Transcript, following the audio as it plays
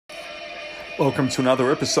Welcome to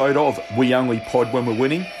another episode of We Only Pod When We're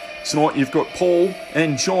Winning. Tonight you've got Paul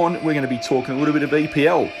and John. We're going to be talking a little bit of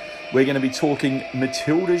EPL. We're going to be talking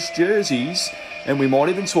Matilda's jerseys, and we might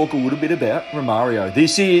even talk a little bit about Romario.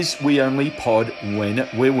 This is We Only Pod When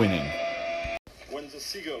We're Winning. When the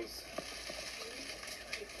seagulls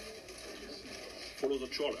follow the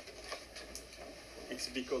trawler, it's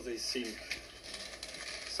because they think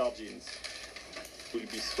sardines will be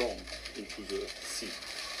thrown into the sea.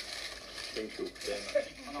 Thank you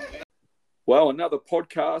very much. Well, another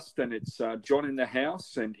podcast, and it's John in the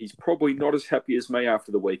house, and he's probably not as happy as me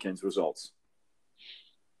after the weekend's results.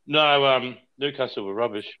 No, Newcastle were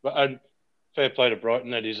rubbish, but fair play to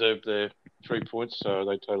Brighton. They deserved their 3 points, so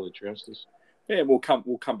they totally trounced us. Yeah, we'll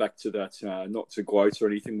come back to that. Not to gloat or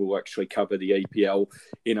anything. We'll actually cover the EPL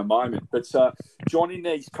in a moment. But John, in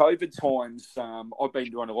these COVID times, I've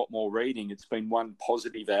been doing a lot more reading. It's been one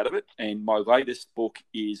positive out of it, and my latest book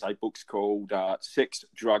is a book called "Sex,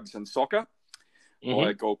 Drugs, and Soccer"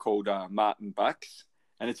 by a guy called Martin Bucks,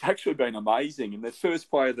 and it's actually been amazing. And the first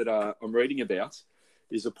player that I'm reading about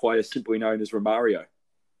is a player simply known as Romario.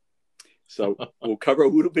 So we'll cover a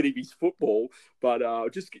little bit of his football, but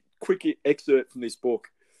just a quick excerpt from this book,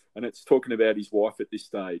 and it's talking about his wife at this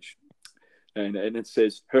stage. And it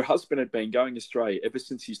says, her husband had been going astray ever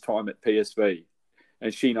since his time at PSV,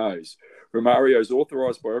 and she knows. Romario's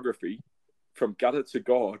authorised biography, From Gutter to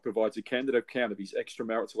God, provides a candid account of his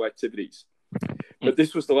extramarital activities. But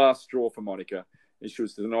this was the last straw for Monica, and she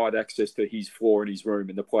was denied access to his floor in his room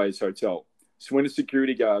in the players' hotel. So when a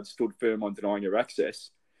security guard stood firm on denying her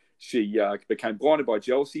access, she became blinded by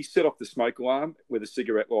jealousy, set off the smoke alarm with a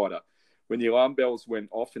cigarette lighter. When the alarm bells went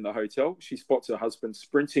off in the hotel, she spots her husband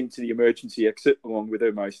sprinting to the emergency exit along with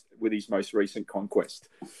his most recent conquest.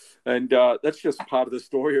 And that's just part of the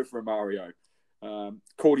story of Romario.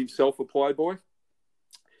 Called himself a playboy.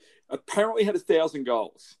 Apparently had 1,000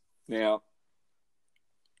 goals. Now,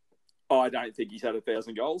 I don't think he's had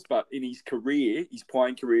 1,000 goals, but in his career, his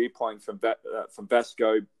playing career, playing from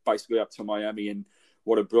Vasco basically up to Miami, and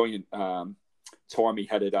what a brilliant time he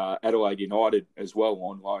had at Adelaide United as well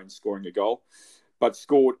on loan, scoring a goal. But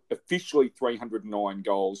scored officially 309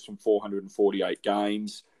 goals from 448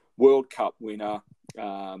 games. World Cup winner,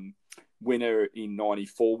 winner in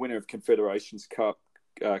 94, winner of Confederations Cup,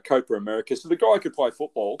 Copa America. So the guy could play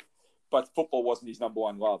football, but football wasn't his number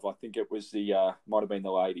one love. I think it was might have been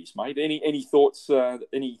the ladies, mate. Any thoughts,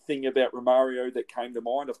 anything about Romario that came to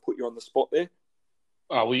mind? I've put you on the spot there.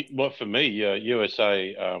 For me,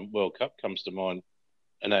 USA World Cup comes to mind,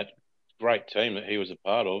 and that great team that he was a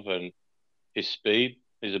part of, and his speed,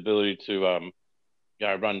 his ability to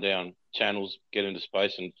run down channels, get into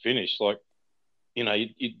space, and finish. Like,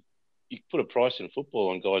 you put a price in football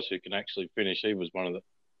on guys who can actually finish. He was one of the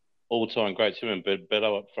all-time greats. Him and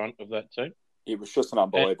Beto up front of that team. It was just an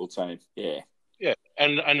unbelievable team. Yeah. Yeah,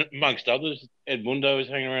 and amongst others, Edmundo was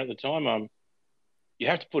hanging around at the time. You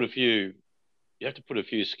have to put a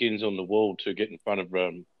few skins on the wall to get in front of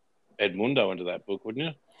Edmundo into that book, wouldn't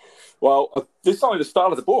you? Well, this is only the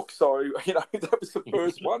start of the book, so that was the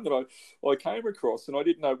first one that I came across, and I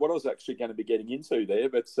didn't know what I was actually going to be getting into there.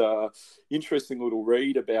 But interesting little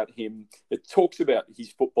read about him. It talks about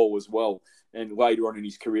his football as well, and later on in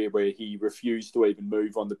his career where he refused to even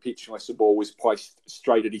move on the pitch unless the ball was placed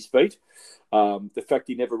straight at his feet. The fact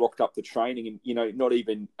he never rocked up the training, and not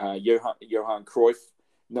even Johan Cruyff.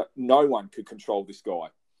 No one could control this guy.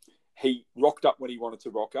 He rocked up when he wanted to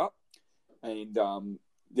rock up. And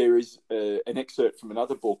there is an excerpt from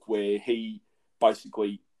another book where he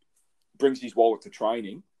basically brings his wallet to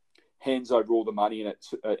training, hands over all the money in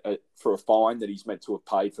it for a fine that he's meant to have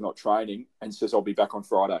paid for not training, and says, I'll be back on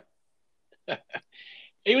Friday.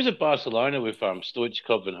 He was at Barcelona with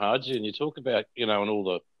Stoichkov and Hagi, and you talk about, and all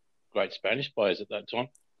the great Spanish players at that time.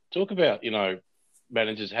 Talk about,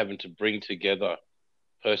 managers having to bring together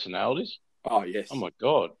personalities. Oh yes. Oh my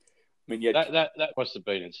God. I mean, that must have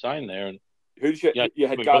been insane there. And you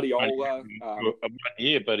had Guardiola. 1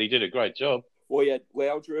 year, but he did a great job. Well, you had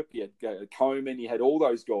Laudrup, you had Koeman, you had all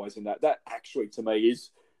those guys in that. That actually, to me,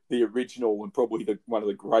 is the original and probably one of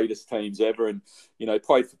the greatest teams ever. And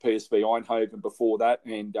played for PSV Eindhoven before that,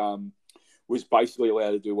 and was basically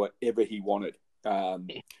allowed to do whatever he wanted.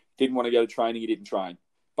 Didn't want to go to training, he didn't train.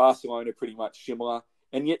 Barcelona, pretty much similar,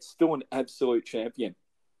 and yet still an absolute champion.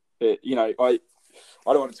 I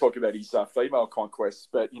don't want to talk about his female conquests,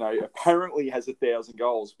 but, apparently he has 1,000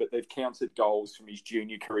 goals, but they've counted goals from his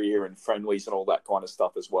junior career and friendlies and all that kind of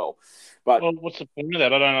stuff as well. But what's the point of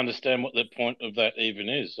that? I don't understand what the point of that even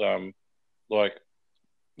is. You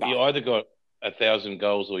either got 1,000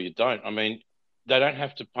 goals or you don't. I mean, they don't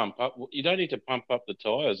have to pump up. You don't need to pump up the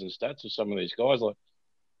tyres and stats of some of these guys. Like,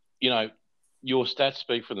 your stats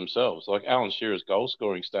speak for themselves. Like Alan Shearer's goal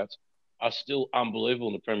scoring stats are still unbelievable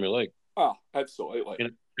in the Premier League. Oh, absolutely.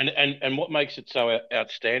 And what makes it so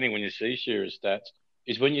outstanding when you see Shearer's stats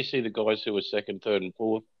is when you see the guys who are second, third, and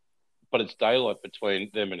fourth, but it's daylight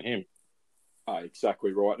between them and him. Oh,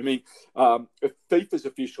 exactly right. I mean, FIFA's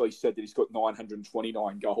officially said that he's got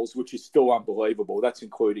 929 goals, which is still unbelievable. That's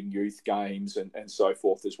including youth games and so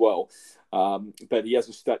forth as well. But he has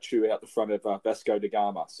a statue out the front of Vasco da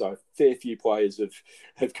Gama. So a fair few players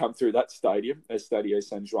have come through that stadium, Estadio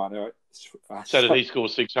San Juan. So did he score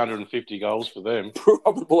 650 goals for them?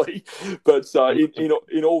 Probably. But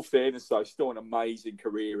in all fairness, though, still an amazing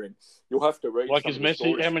career. And you'll have to read like is Messi,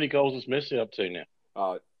 stories. How many goals is Messi up to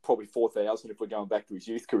now? Probably 4,000 if we're going back to his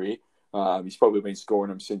youth career. He's probably been scoring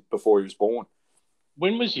them since before he was born.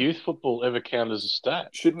 When was youth football ever counted as a stat?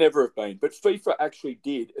 Should never have been. But FIFA actually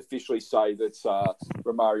did officially say that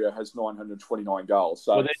Romario has 929 goals.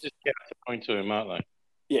 So they're just counting to him, aren't they?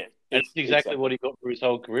 Yeah. That's exactly what he got for his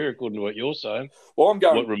whole career, according to what you're saying. Well,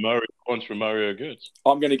 what Romario gets.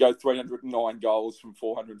 I'm going to go 309 goals from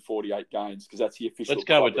 448 games because that's the official. Let's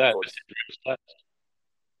go with that.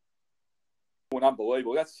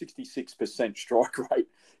 Unbelievable. That's 66% strike rate.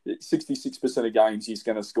 66% of games he's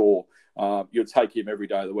going to score. You'll take him every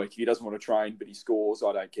day of the week. If he doesn't want to train, but he scores,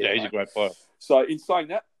 I don't care. Yeah, he's a great player. So in saying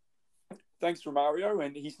that, thanks Romario,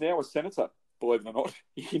 and he's now a senator, believe it or not,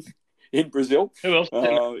 in Brazil. Who else?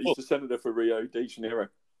 He's the senator for Rio de Janeiro.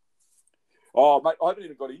 Oh, mate, I haven't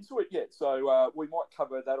even got into it yet, so we might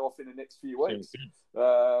cover that off in the next few weeks.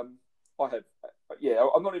 I'm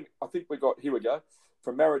not in. I think here we go.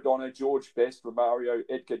 From Maradona, George Best, Romario,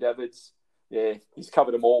 Edgar Davids. Yeah, he's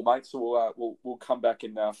covered them all, mate. So we'll come back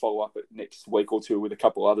and follow up next week or two with a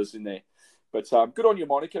couple others in there. But good on you,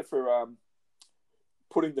 Monica, for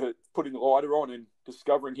putting the lighter on and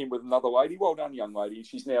discovering him with another lady. Well done, young lady.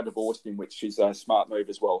 She's now divorced him, which is a smart move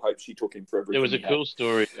as well. Hope she took him for everything. There was a cool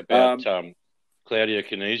story about Claudio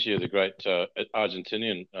Canizia, the great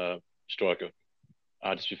Argentinian striker,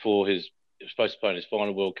 just before he was supposed to play in his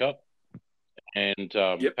final World Cup. And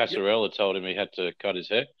Passarella told him he had to cut his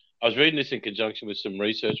hair. I was reading this in conjunction with some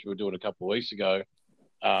research we were doing a couple of weeks ago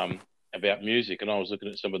about music, and I was looking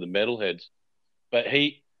at some of the metalheads. But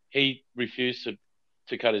he refused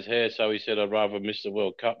to cut his hair, so he said, I'd rather miss the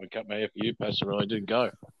World Cup and cut my hair for you, Passarella. He didn't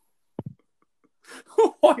go.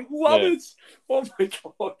 I love it. Oh, my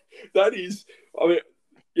God. That is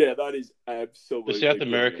absolutely The South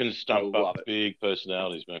Americans stump up it. Big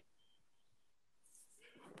personalities, man.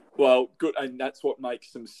 Well, good, and that's what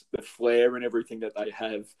makes them, the flair and everything that they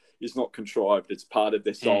have is not contrived. It's part of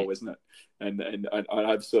their soul, isn't it? And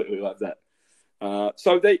I absolutely love that.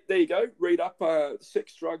 So there you go. Read up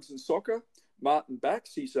Sex, Drugs and Soccer. Martin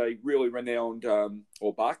Bax, he's a really renowned,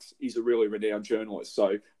 he's a really renowned journalist,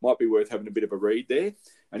 so might be worth having a bit of a read there.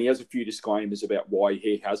 And he has a few disclaimers about why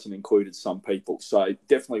he hasn't included some people. So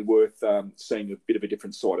definitely worth seeing a bit of a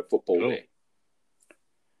different side of football there.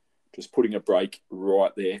 Just putting a break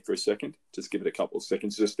right there for a second. Just give it a couple of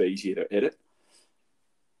seconds. Just easier to edit.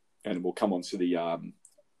 And we'll come on to the...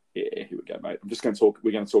 here we go, mate.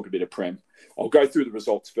 We're going to talk a bit of Prem. I'll go through the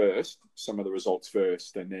results first, some of the results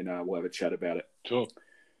first, and then we'll have a chat about it. Sure.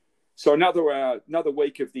 So another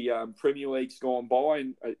week of the Premier League's gone by,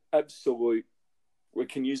 and absolute... We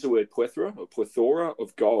can use the word plethora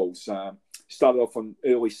of goals. Started off on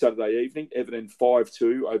early Saturday evening. Everton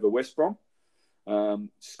 5-2 over West Brom.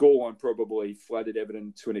 Scoreline probably flattered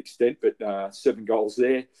Everton to an extent, but 7 goals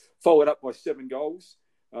there. Followed up by 7 goals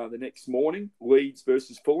the next morning. Leeds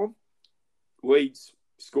versus Fulham. Leeds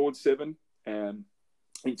scored 7 in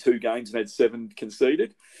 2 games and had 7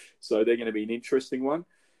 conceded. So they're going to be an interesting one.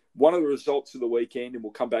 One of the results of the weekend, and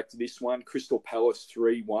we'll come back to this one, Crystal Palace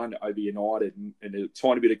 3-1 over United, and a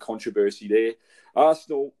tiny bit of controversy there.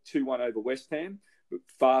 Arsenal 2-1 over West Ham, but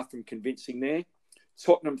far from convincing there.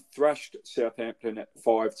 Tottenham thrashed Southampton at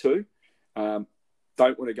 5-2. Don't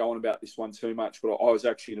want to go on about this one too much, but I was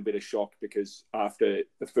actually in a bit of shock because after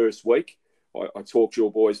the first week, I talked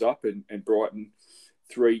your boys up and Brighton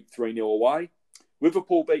 3-0 away.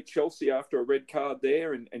 Liverpool beat Chelsea after a red card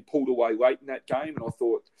there and pulled away late in that game, and I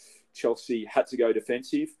thought Chelsea had to go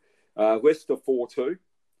defensive. Leicester 4-2.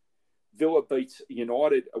 Villa beat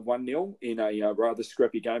United 1-0 in a rather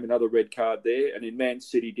scrappy game, another red card there. And then Man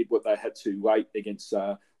City did what they had to late against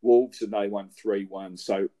Wolves, and they won 3-1.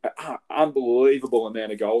 So unbelievable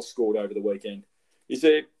amount of goals scored over the weekend. Is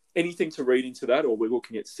there anything to read into that, or we're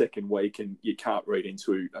looking at second week and you can't read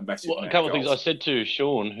into a massive amount a couple of goals? things. I said to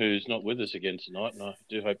Sean, who's not with us again tonight, and I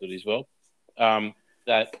do hope that he's well,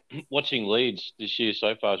 that watching Leeds this year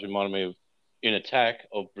so far has reminded me of in attack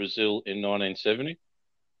of Brazil in 1970,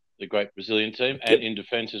 the great Brazilian team, and in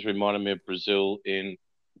defence has reminded me of Brazil in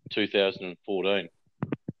 2014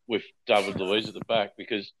 with David Luiz at the back,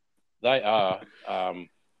 because they are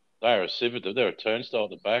a civet, they're a turnstile at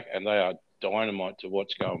the back, and they are dynamite to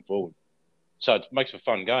watch going forward. So it makes for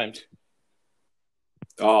fun games.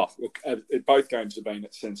 Oh, look, both games have been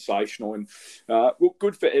sensational. And, look,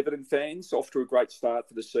 good for Everton fans. Off to a great start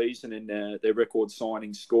for the season in their record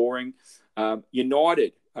signing scoring.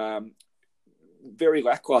 United, very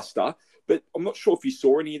lacklustre. But I'm not sure if you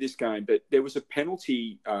saw any of this game, but there was a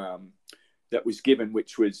penalty that was given,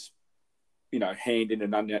 which was, hand in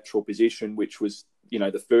an unnatural position, which was,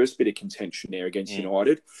 the first bit of contention there against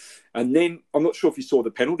United. And then I'm not sure if you saw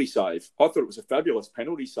the penalty save. I thought it was a fabulous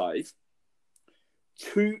penalty save.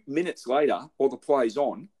 2 minutes later, while the play's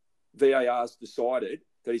on, VAR's decided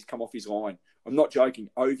that he's come off his line. I'm not joking.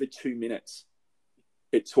 Over 2 minutes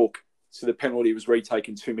it took. So the penalty was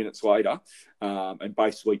retaken 2 minutes later and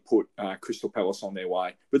basically put Crystal Palace on their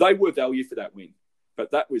way. But they were value for that win.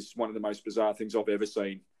 But that was one of the most bizarre things I've ever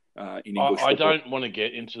seen in English football. I don't want to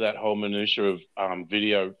get into that whole minutiae of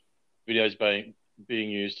videos being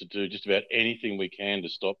used to do just about anything we can to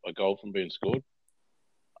stop a goal from being scored.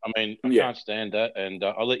 I mean, I can't stand that, and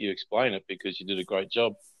I'll let you explain it because you did a great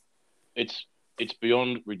job. It's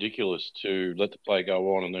beyond ridiculous to let the play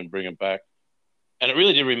go on and then bring it back. And it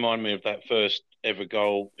really did remind me of that first ever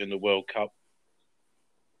goal in the World Cup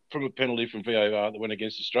from a penalty from VAR that went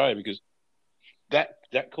against Australia, because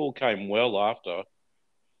that call came well after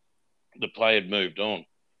the play had moved on.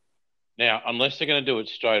 Now, unless they're going to do it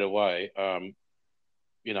straight away,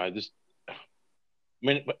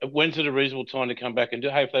 when's it a reasonable time to come back and do?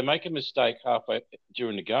 Hey, if they make a mistake halfway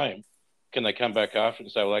during the game, can they come back after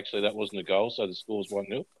and say, well, actually, that wasn't a goal, so the score's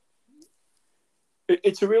 1-0?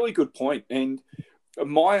 It's a really good point. And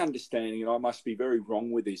my understanding, and I must be very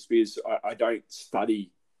wrong with this because I don't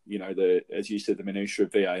study, as you said, the minutiae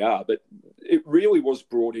of VAR, but it really was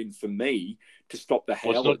brought in for me to stop the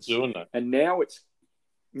howlers. Well, it's not doing that. And now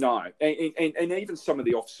no. And even some of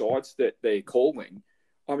the offsides that they're calling,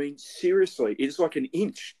 I mean, seriously, it's like an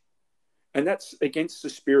inch. And that's against the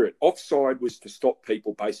spirit. Offside was to stop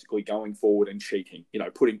people basically going forward and cheating,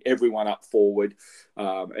 putting everyone up forward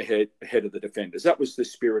ahead of the defenders. That was the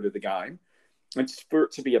spirit of the game. And for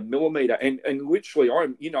it to be a millimetre, and literally,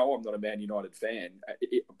 I'm not a Man United fan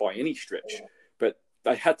by any stretch, but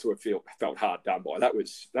they had to have felt hard done by. That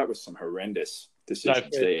was some horrendous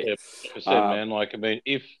decisions there. Yeah, man. Like, I mean,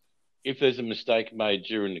 if there's a mistake made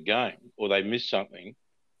during the game or they miss something,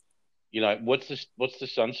 what's the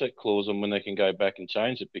sunset clause on when they can go back and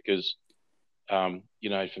change it? Because, for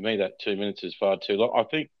me, that 2 minutes is far too long. I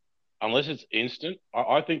think unless it's instant,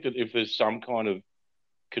 I think that if there's some kind of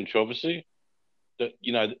controversy, that,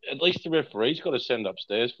 at least the referee's got to send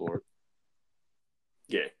upstairs for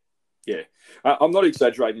it. Yeah. I'm not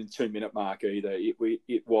exaggerating the 2 minute mark either.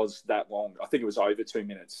 It was that long. I think it was over 2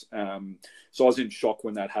 minutes. So I was in shock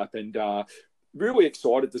when that happened. Really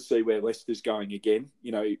excited to see where Leicester's going again.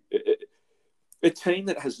 A team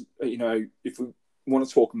that has, if we want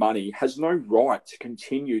to talk money, has no right to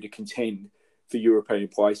continue to contend for European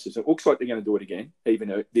places. It looks like they're going to do it again,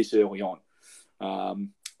 even this early on.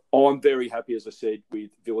 I'm very happy, as I said, with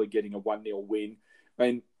Villa getting a 1-0 win.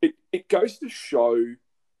 And it goes to show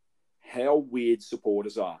how weird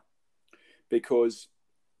supporters are, because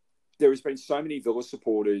there has been so many Villa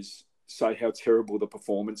supporters say how terrible the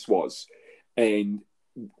performance was. And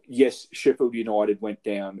yes, Sheffield United went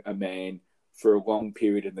down a man for a long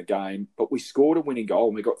period in the game, but we scored a winning goal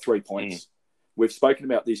and we got 3 points. We've spoken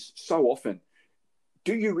about this so often.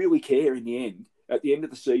 Do you really care in the end, at the end of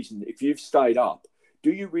the season, if you've stayed up,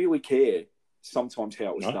 do you really care sometimes how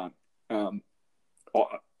it was done?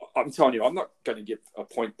 I'm telling you, I'm not going to give a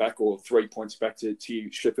point back or 3 points back to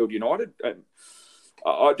Sheffield United. And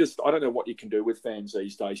I don't know what you can do with fans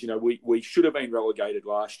these days. We should have been relegated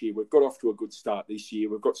last year. We've got off to a good start this year.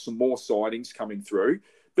 We've got some more signings coming through.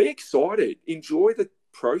 Be excited. Enjoy the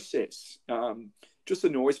process. Just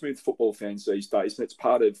annoys me with football fans these days, and it's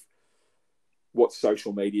part of what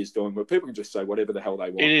social media is doing, where people can just say whatever the hell they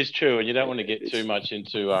want. It is true, and you don't want to get too much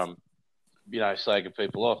into, slagging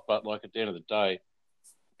people off. But like at the end of the day,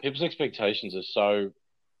 people's expectations are so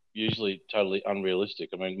usually totally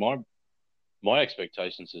unrealistic. I mean, my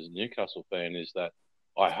expectations as a Newcastle fan is that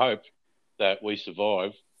I hope that we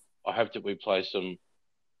survive. I hope that we play some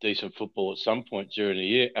decent football at some point during the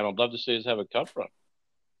year, and I'd love to see us have a cup run.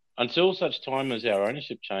 Until such time as our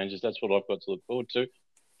ownership changes, that's what I've got to look forward to.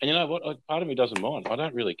 And you know what? Part of me doesn't mind. I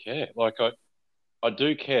don't really care. Like, I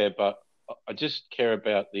do care, but I just care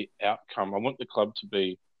about the outcome. I want the club to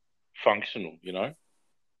be functional,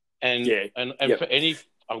 And Yep. for any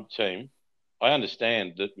old team, I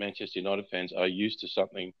understand that Manchester United fans are used to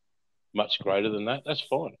something much greater than that. That's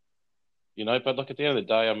fine, But at the end of the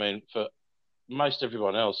day, I mean, for most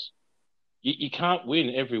everyone else, you can't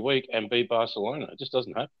win every week and be Barcelona. It just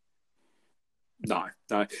doesn't happen. No.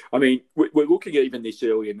 I mean, we're looking at even this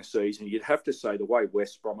early in the season. You'd have to say the way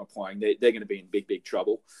West Brom are playing, they're going to be in big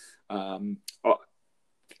trouble.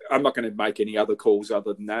 I'm not going to make any other calls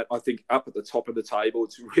other than that. I think up at the top of the table,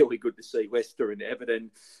 it's really good to see Leicester and Everton.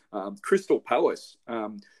 Crystal Palace,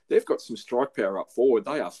 they've got some strike power up forward.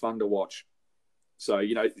 They are fun to watch. So,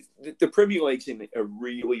 the Premier League's in a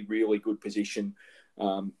really, really good position.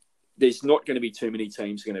 There's not going to be too many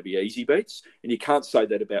teams going to be easy beats, and you can't say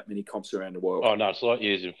that about many comps around the world. Oh no, it's light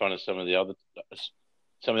years in front of some of the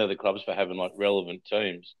other clubs for having relevant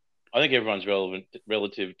teams. I think everyone's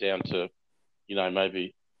relative down to,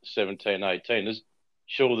 maybe 17, 18. There's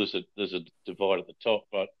a divide at the top,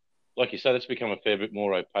 but like you say, that's become a fair bit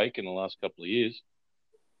more opaque in the last couple of years.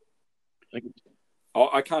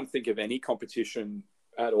 I can't think of any competition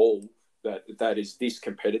at all that is this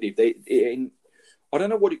competitive. I don't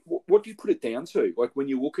know what do you put it down to. Like when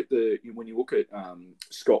you look at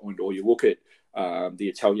Scotland, or you look at the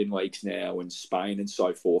Italian leagues now and Spain and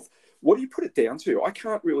so forth, what do you put it down to? I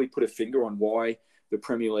can't really put a finger on why the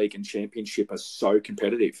Premier League and Championship are so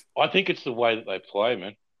competitive. I think it's the way that they play,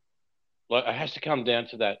 man. It has to come down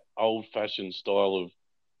to that old-fashioned style of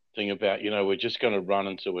thing about, we're just going to run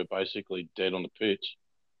until we're basically dead on the pitch.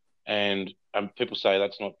 And people say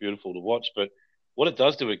that's not beautiful to watch, but what it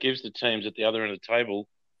does do, it gives the teams at the other end of the table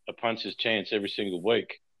a puncher's chance every single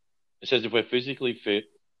week. It says if we're physically fit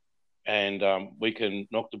and we can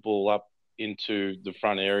knock the ball up into the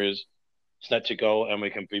front areas, snatch a goal, and we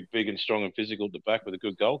can be big and strong and physical at the back with a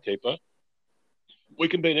good goalkeeper, we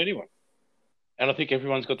can beat anyone. And I think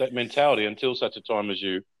everyone's got that mentality until such a time as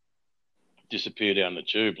you disappear down the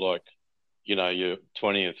tube, you're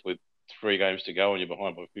 20th with 3 games to go and you're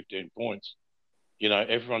behind by 15 points.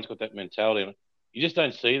 Everyone's got that mentality. And you just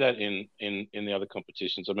don't see that in the other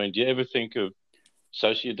competitions. I mean, do you ever think of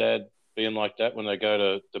Sociedad being like that when they go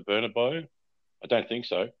to the Bernabeu? I don't think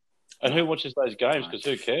so. And who watches those games? Because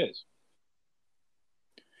who cares?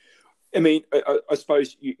 I mean, I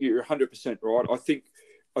suppose you're 100% right.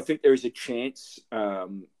 I think there is a chance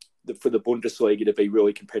for the Bundesliga to be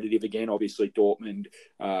really competitive again. Obviously, Dortmund,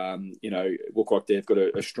 look like they've got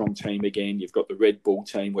a strong team again. You've got the Red Bull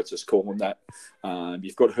team, let's just call them that.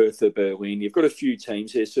 You've got Hertha Berlin. You've got a few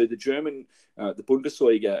teams there. So the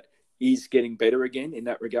Bundesliga is getting better again in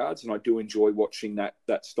that regards, and I do enjoy watching that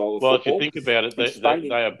style of football. Well, if you think about it,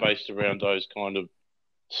 they are based around those kind of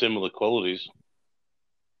similar qualities.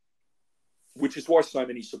 Which is why so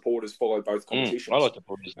many supporters follow both competitions. I like the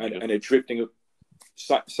Bundesliga. And they're drifting.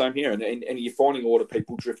 Same here, and you're finding a lot of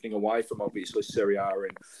people drifting away from obviously Serie A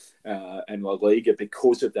and La Liga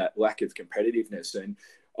because of that lack of competitiveness. And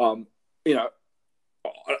I'm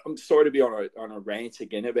sorry to be on a rant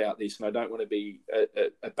again about this, and I don't want to be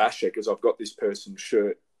a basher because I've got this person's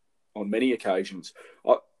shirt on many occasions.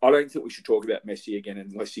 I don't think we should talk about Messi again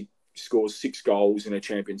unless he scores 6 goals in a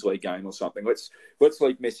Champions League game or something. Let's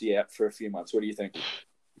leave Messi out for a few months. What do you think?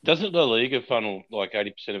 Doesn't La Liga funnel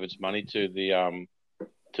 80% of its money to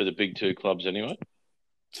the big 2 clubs anyway?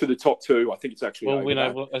 To the top 2, I think it's actually.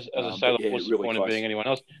 Well, as I say, what's the point of being anyone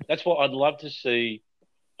else? That's what I'd love to see.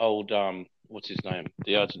 Old what's his name?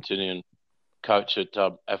 The Argentinian coach at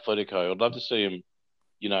Atletico. I'd love to see him,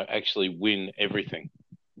 actually win everything.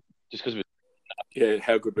 Just because. Yeah,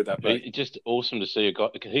 how good would that be? It's just awesome to see a guy,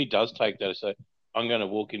 because he does take that and say, I'm going to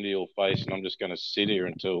walk into your face and I'm just going to sit here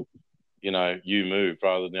until, you move,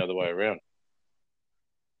 rather than the other way around.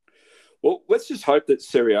 Well, let's just hope that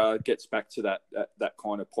Serie A gets back to that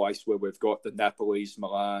kind of place where we've got the Napolis,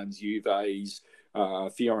 Milans, Juves,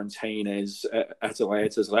 Fiorentinas,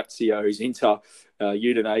 Atalantas, Lazios, Inter,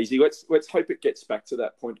 Udinese. Let's hope it gets back to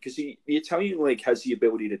that point, because the Italian league has the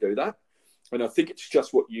ability to do that. And I think it's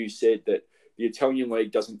just what you said, that the Italian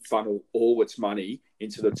league doesn't funnel all its money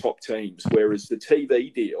into the top teams, whereas the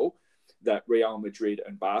TV deal that Real Madrid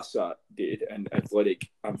and Barca did, and Athletic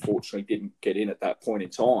unfortunately didn't get in at that point in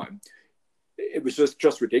time, it was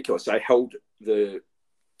just ridiculous. They held the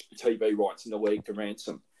TV rights in the league to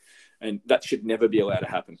ransom, and that should never be allowed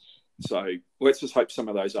to happen. So let's just hope some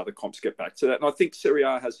of those other comps get back to that. And I think Serie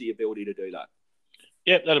A has the ability to do that.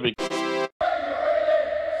 Yeah, that'll be good.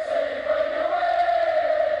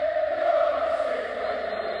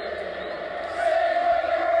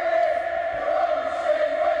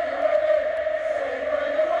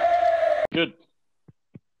 Good.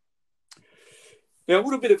 Now, a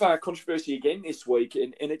little bit of controversy again this week,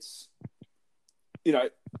 and it's,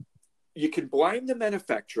 you can blame the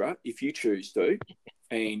manufacturer if you choose to,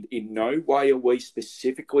 and in no way are we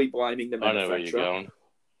specifically blaming the manufacturer. I know where you're going.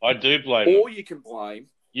 I do blame them. Or you can blame...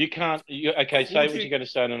 You can't... okay, say what you're going to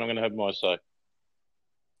say, and then I'm going to have my say.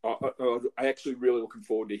 I actually really looking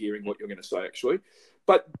forward to hearing what you're going to say, actually.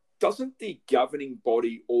 But doesn't the governing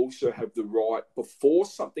body also have the right, before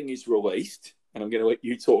something is released, and I'm going to let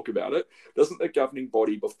you talk about it, doesn't the governing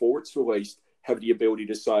body, before it's released, have the ability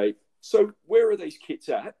to say, so where are these kits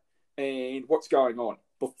at and what's going on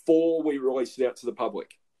before we release it out to the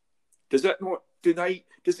public? Does that not...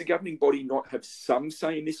 Does the governing body not have some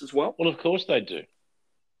say in this as well? Well, of course they do.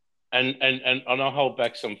 And I'll hold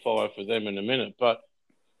back some fire for them in a minute, but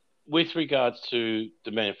with regards to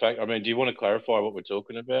the manufacturer, I mean, do you want to clarify what we're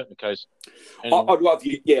talking about in case? I'd love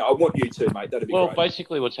you. Yeah, I want you to, mate. That'd be great. Well,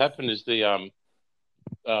 basically, what's happened is the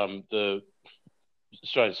Australian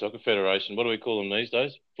Soccer Federation. What do we call them these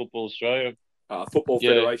days? Football Australia. Football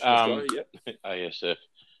Federation Australia. Yeah. ASF.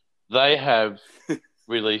 They have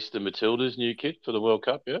released the Matildas new kit for the World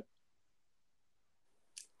Cup. Yeah.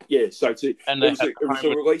 Yeah. So it was a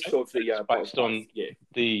release of the based on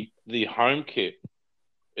the home kit.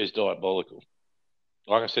 Is diabolical.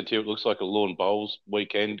 Like I said to you, it looks like a lawn bowls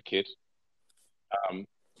weekend kit. And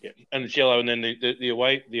it's yellow, and then the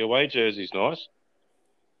away jersey is nice,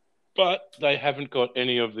 but they haven't got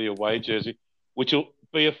any of the away jersey, which will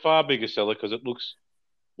be a far bigger seller because it looks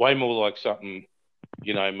way more like something,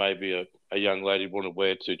 maybe a young lady would want to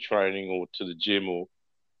wear to training or to the gym or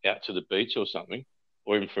out to the beach or something,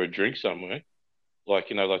 or even for a drink somewhere, like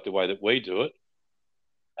the way that we do it.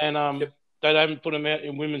 And Yep. They haven't put them out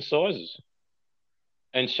in women's sizes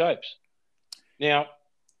and shapes. Now,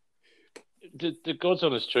 the God's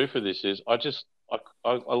honest truth of this is, I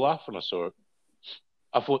laughed when I saw it.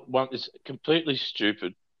 I thought, one, it's completely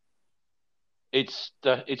stupid. It's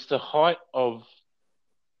the height of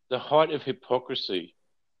hypocrisy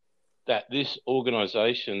that this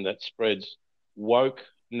organisation that spreads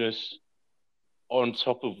wokeness on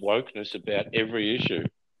top of wokeness about every issue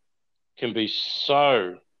can be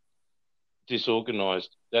so disorganised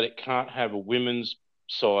that it can't have a women's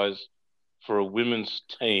size for a women's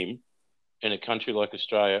team in a country like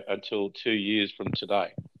Australia until 2 years from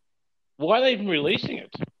today. Why are they even releasing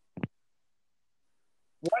it?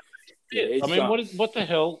 What the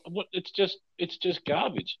hell? It's just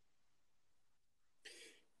garbage.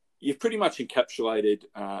 You've pretty much encapsulated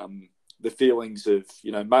the feelings of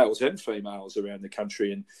males and females around the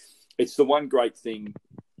country, and it's the one great thing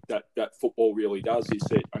that football really does is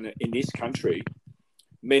that in this country,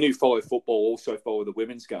 men who follow football also follow the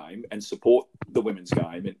women's game and support the women's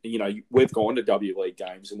game. And, we've gone to W League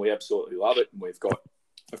games and we absolutely love it. And we've got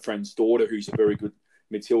a friend's daughter who's a very good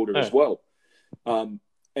Matilda as well. And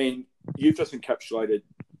you've just encapsulated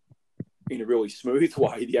in a really smooth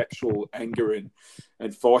way the actual anger and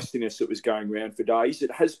feistiness that was going around for days.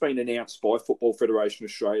 It has been announced by Football Federation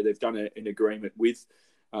Australia. They've done an agreement with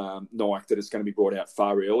Nike that it's going to be brought out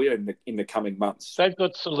far earlier in the coming months. They've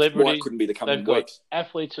got celebrities. Why it couldn't be the coming got weeks.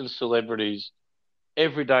 Athletes and celebrities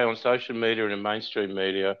every day on social media and in mainstream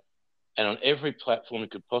media and on every platform you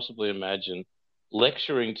could possibly imagine,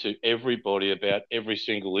 lecturing to everybody about every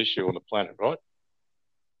single issue on the planet, right?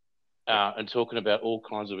 And talking about all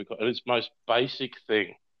kinds of its most basic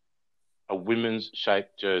thing, a women's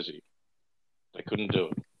shaped jersey. They couldn't do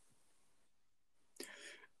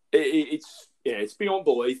it. It's beyond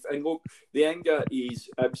belief. And look, the anger is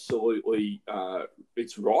absolutely,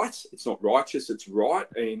 it's right. It's not righteous. It's right.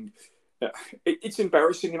 And it's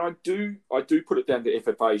embarrassing. And I do put it down to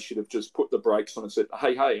FFA should have just put the brakes on and said,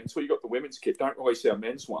 hey, until you got the women's kit, don't release our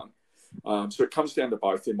men's one. So it comes down to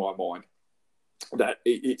both in my mind. That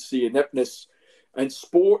it's the ineptness, and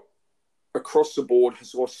sport across the board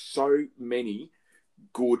has lost so many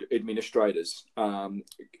good administrators. I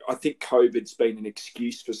think COVID's been an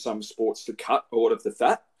excuse for some sports to cut a lot of the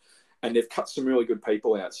fat, and they've cut some really good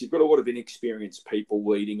people out. So you've got a lot of inexperienced people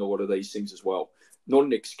leading a lot of these things as well. Not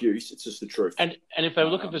an excuse, it's just the truth. And if they were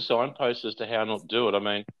looking for signposts as to how not to do it, I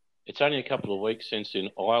mean, it's only a couple of weeks since in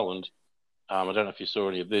Ireland, I don't know if you saw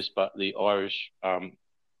any of this, but the Irish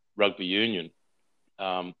Rugby Union,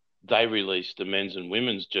 they released the men's and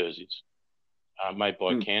women's jerseys made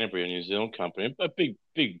by Canterbury, a New Zealand company, a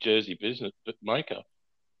big jersey business maker.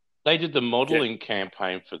 They did the modelling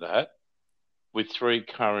campaign for that with 3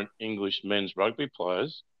 current English men's rugby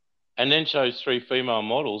players, and then chose 3 female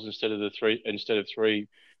models instead of 3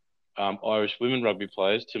 Irish women rugby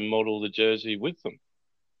players to model the jersey with them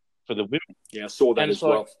for the women. Yeah, I saw that as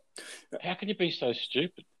well. How can you be so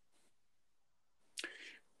stupid?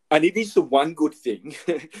 And it is the one good thing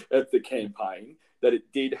of the campaign that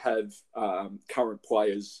it did have current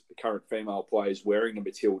female players wearing the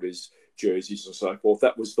Matildas jerseys and so forth.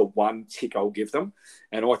 That was the one tick I'll give them.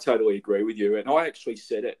 And I totally agree with you. And I actually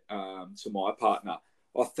said it to my partner.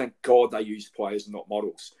 I thank God they use players and not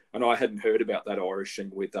models. And I hadn't heard about that Irish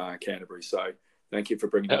thing with Canterbury. So thank you for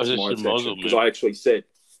bringing that to my attention. Because I actually said,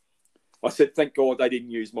 thank God they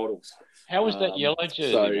didn't use models. How was that yellow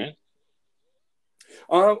jersey, man?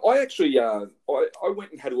 I actually, I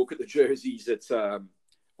went and had a look at the jerseys at, I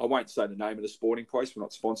won't say the name of the sporting place, we're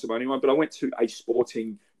not sponsored by anyone, but I went to a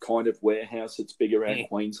sporting kind of warehouse that's big around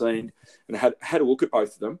Queensland and had a look at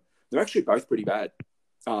both of them. They're actually both pretty bad.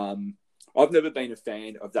 I've never been a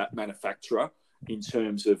fan of that manufacturer in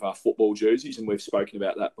terms of football jerseys, and we've spoken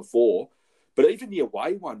about that before. But even the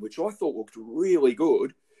away one, which I thought looked really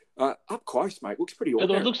good, up close, mate, looks pretty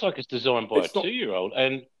ordinary. It looks like it's designed by a 2-year-old,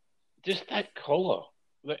 and just that collar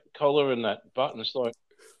and that button, it's like...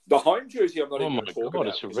 The home jersey I'm not even going to talk about.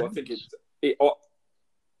 I think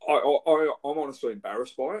I'm honestly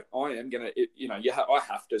embarrassed by it. I am going to, I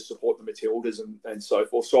have to support the Matildas and so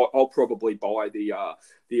forth. So I'll probably buy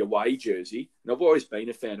the away jersey. And I've always been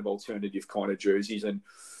a fan of alternative kind of jerseys. And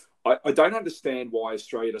I don't understand why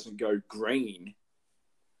Australia doesn't go green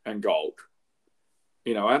and gold.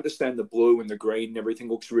 I understand the blue and the green and everything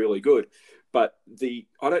looks really good. But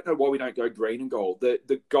I don't know why we don't go green and gold.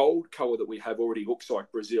 The gold colour that we have already looks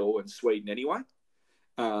like Brazil and Sweden anyway.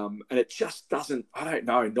 And it just doesn't, I don't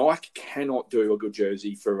know. Nike cannot do a good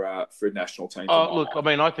jersey for a national team. Look, I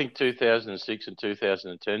mean, I think 2006 and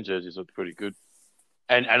 2010 jerseys look pretty good.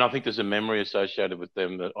 And I think there's a memory associated with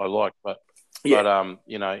them that I like. But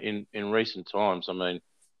in recent times, I mean,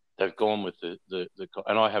 they've gone with the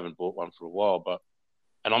and I haven't bought one for a while,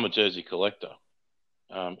 and I'm a jersey collector.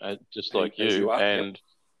 Just like you, and yep.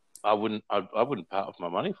 I wouldn't part with my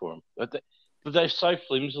money for them. But they're so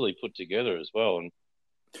flimsily put together as well.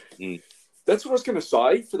 And that's what I was going to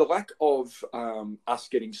say. For the lack of us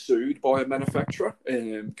getting sued by a manufacturer,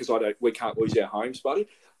 because we can't lose our homes, buddy.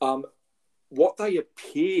 What they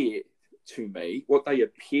appear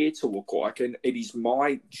to look like, and it is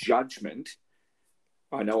my judgment.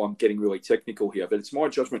 I know I'm getting really technical here, but it's my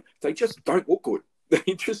judgment. They just don't look good.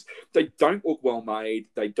 They don't look well made.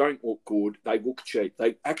 They don't look good. They look cheap.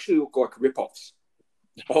 They actually look like rip-offs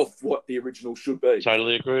of what the original should be.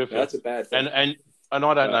 Totally agree with you. That's a bad thing. And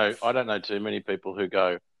I don't know too many people who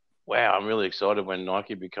go, wow, I'm really excited when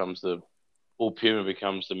Nike Puma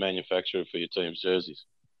becomes the manufacturer for your team's jerseys.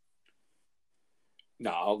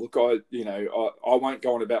 No, look, I won't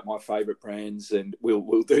go on about my favourite brands, and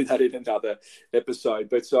we'll do that in another episode.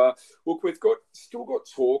 But look, we've still got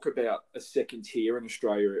talk about a second tier in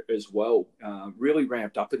Australia as well. Really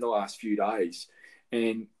ramped up in the last few days,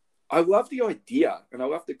 and I love the idea and I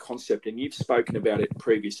love the concept. And you've spoken about it in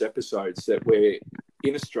previous episodes that we're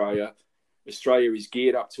in Australia. Australia is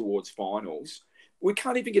geared up towards finals. We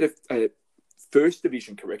can't even get a first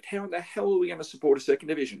division correct. How in the hell are we going to support a second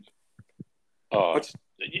division? Oh, do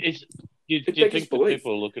you think that people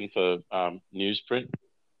are looking for newsprint?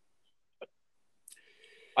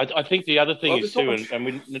 I think the other thing is too, and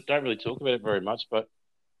we don't really talk about it very much, but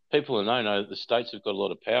people who know that the states have got a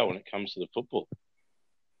lot of power when it comes to the football.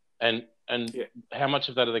 And how much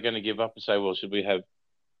of that are they going to give up and say, well, should we have,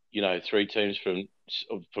 3 teams from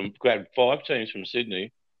grab 5 teams from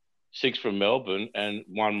Sydney, 6 from Melbourne, and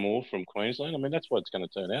 1 more from Queensland? I mean, that's what it's going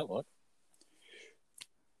to turn out like.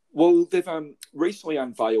 Well, they've recently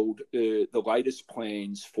unveiled the latest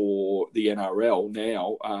plans for the NRL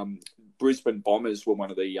now. Brisbane Bombers were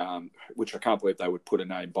one of the, which I can't believe they would put a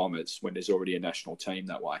name Bombers when there's already a national team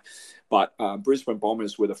that way. But Brisbane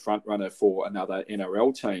Bombers were the front runner for another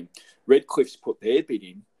NRL team. Redcliffe's put their bid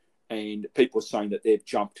in, and people are saying that they've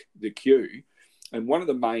jumped the queue. And one of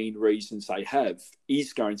the main reasons they have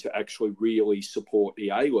is going to actually really support the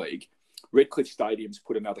A-League. Redcliffe Stadium's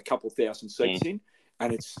put another couple thousand seats in.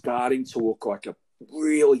 And it's starting to look like a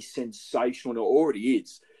really sensational, and it already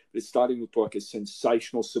is, but it's starting to look like a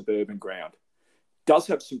sensational suburban ground. Does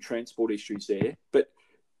have some transport issues there, but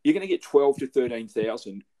you're going to get 12 to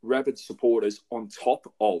 13,000 rabid supporters on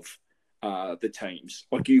top of the teams.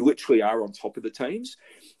 Like, you literally are on top of the teams.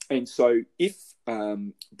 And so if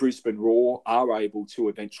Brisbane Roar are able to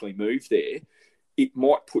eventually move there, it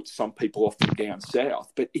might put some people off from down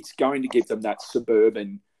south, but it's going to give them that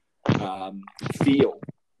suburban feel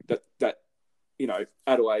that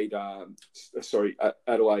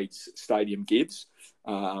Adelaide's stadium gives,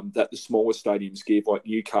 that the smaller stadiums give, like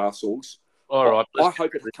Newcastle's. All right, I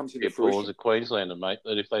hope it comes into fruition. As a Queenslander, mate,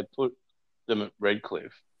 that if they put them at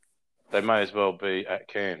Redcliffe, they may as well be at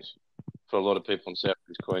Cairns for a lot of people in South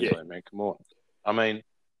East Queensland, man. Come on. I mean,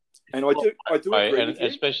 and I do agree with you.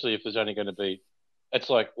 Especially if there's only going to be, it's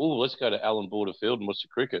like, oh, let's go to Allan Border Field and watch the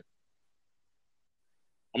cricket.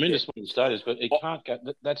 I'm into small stadiums, but it can't go.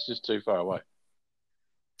 That's just too far away.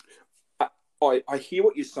 I hear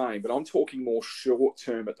what you're saying, but I'm talking more short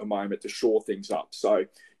term at the moment to shore things up. So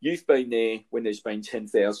you've been there when there's been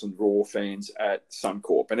 10,000 Raw fans at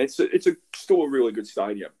Suncorp, and it's still a really good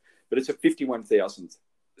stadium, but it's a 51,000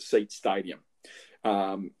 seat stadium.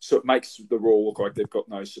 So it makes the Raw look like they've got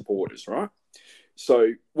no supporters, right?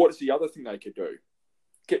 So what is the other thing they could do?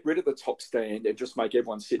 Get rid of the top stand and just make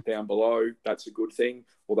everyone sit down below. That's a good thing.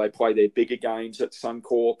 Or they play their bigger games at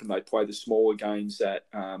Suncorp and they play the smaller games at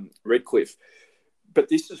Redcliffe. But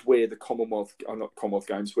this is where the not Commonwealth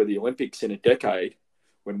Games, where the Olympics in a decade,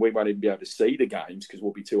 when we won't even be able to see the games because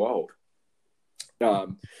we'll be too old,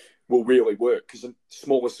 will really work because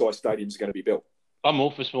smaller size stadiums are going to be built. I'm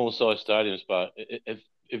all for smaller size stadiums, but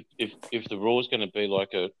if the Raw is going to be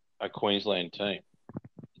like a Queensland team,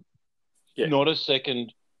 not a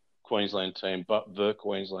second Queensland team, but the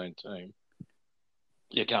Queensland team,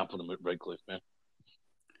 you can't put them at Redcliffe, man.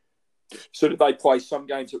 So do they play some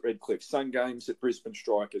games at Redcliffe, some games at Brisbane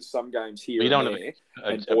Strikers, some games here and there?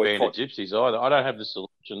 And a band of gypsies either. I don't have the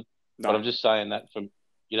solution, but I'm just saying that from,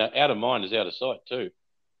 out of mind is out of sight too.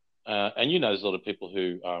 And there's a lot of people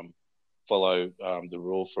who follow the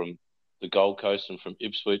Raw from the Gold Coast and from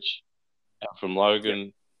Ipswich and from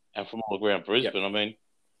Logan and from all around Brisbane. I mean,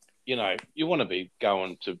 you want to be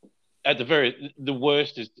going to, the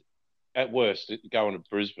worst is, at worst, going to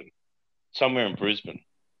Brisbane, somewhere in Brisbane.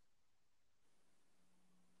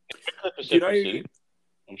 City?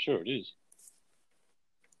 I'm sure it is.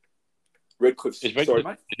 Redcliffe, is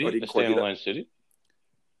Redcliffe City a standalone city?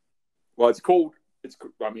 Well,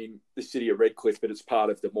 the city of Redcliffe, but it's part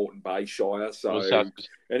of the Moreton Bay Shire. So,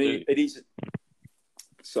 it is.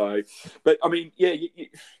 So, but I mean,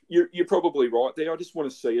 you're probably right there. I just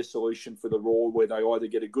want to see a solution for the Raw where they either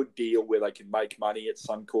get a good deal where they can make money at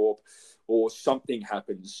Suncorp, or something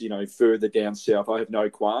happens, further down south. I have no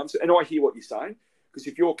qualms, and I hear what you're saying, because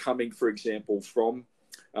if you're coming, for example, from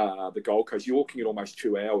the Gold Coast, you're looking at almost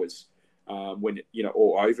 2 hours,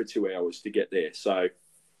 or over 2 hours to get there. So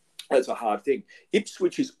that's a hard thing.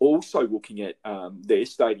 Ipswich is also looking at their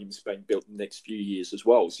stadiums being built in the next few years as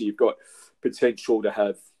well. So you've got potential to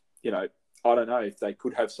have, I don't know if they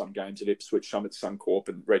could have some games at Ipswich, some at Suncorp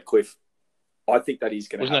and Redcliffe. I think that is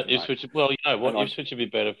going to happen. Wasn't that Ipswich? Well, Ipswich would be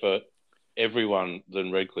better for everyone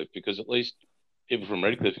than Redcliffe, because at least people from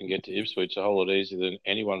Redcliffe can get to Ipswich a whole lot easier than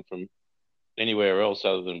anyone from anywhere else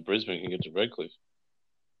other than Brisbane can get to Redcliffe.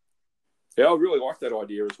 Yeah, I really like that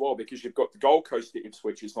idea as well, because you've got the Gold Coast to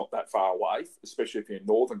Ipswich is not that far away, especially if you're in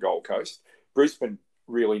Northern Gold Coast. Brisbane,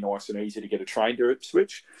 really nice and easy to get a train to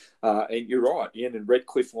Ipswich. And you're right, and in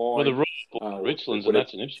Redcliffe line. Well, the Royal Richlands, and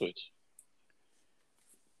that's in Ipswich.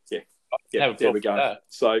 Yeah, there we go.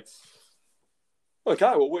 So,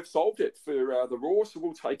 okay, well, we've solved it for the Raw, so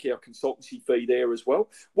we'll take our consultancy fee there as well.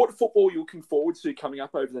 What football are you looking forward to coming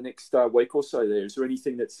up over the next week or so there? Is there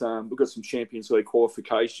anything that's we've got some Champions League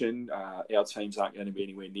qualification. Our teams aren't going to be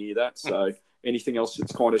anywhere near that. So anything else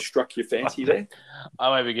that's kind of struck your fancy there?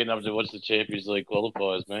 I'm over getting up to watch the Champions League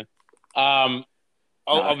qualifiers, man.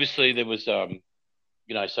 Obviously, there was,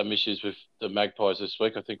 some issues with the Magpies this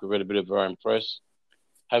week. I think we read a bit of our own press.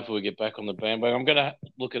 Hopefully we get back on the bandwagon. I'm going to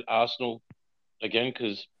look at Arsenal again,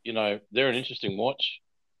 because, they're an interesting watch.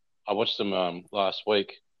 I watched them last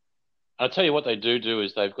week. And I'll tell you what they do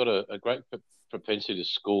is they've got a great propensity to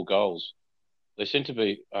score goals. They seem to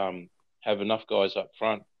be have enough guys up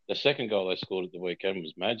front. The second goal they scored at the weekend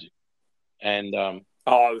was magic. And it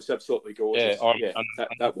was absolutely gorgeous.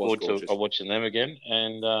 That was gorgeous. I'm watching them again.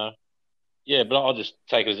 And, but I'll just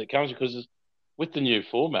take it as it comes, because with the new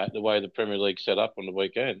format, the way the Premier League set up on the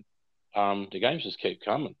weekend, the games just keep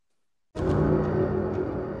coming.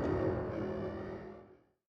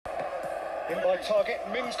 In by target,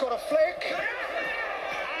 Ming's got a flick,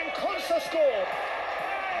 and Konsa scored.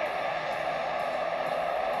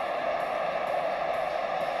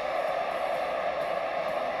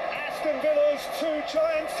 Aston Villa's two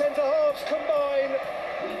giant centre-halves combine,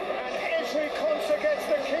 and Ezri Konsa gets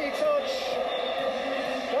the key touch.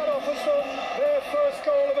 That offers them their first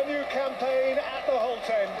goal of a new campaign at the Holt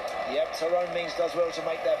End. Yep, Tyrone Mings does well to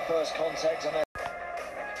make that first contact. And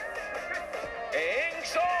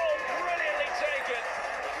Ings, brilliantly taken.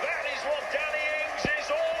 That is what Danny Ings is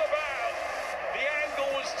all about. The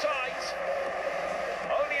angle was tight.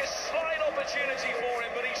 Only a slight opportunity for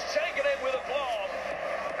him, but he's taken it with aplomb.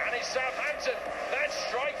 And it's Southampton that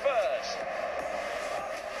strike first.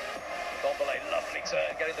 Dombele, lovely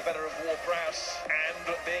turn, getting getting the better of Ward-Prowse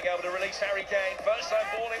and being able to release Harry Kane. First time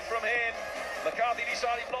ball in from him. McCarthy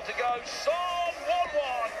decided not to go. Son,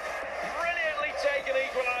 1-1. Brilliantly taken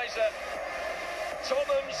equaliser.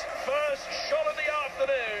 Tottenham's first shot of the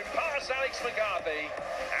afternoon past Alex McCarthy.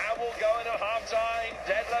 And we'll go into half-time,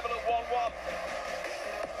 dead level at 1-1.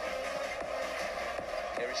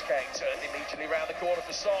 Here is Kane, turned immediately round the corner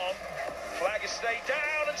for Son. Flag has stayed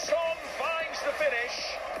down and Son finds the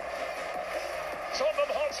finish.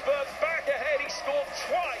 Tottenham Hotspur back ahead. He scored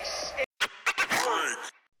twice.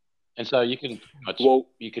 And so you can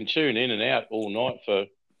you can tune in and out all night for,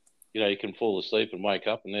 you can fall asleep and wake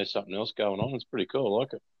up and there's something else going on. It's pretty cool. I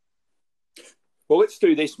like it. Well, let's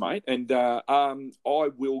do this, mate. And I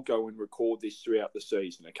will go and record this throughout the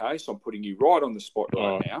season, okay? So I'm putting you right on the spot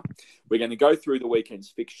right now. We're going to go through the weekend's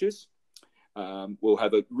fixtures. We'll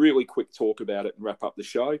have a really quick talk about it and wrap up the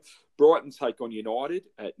show. Brighton take on United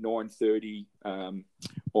at 9:30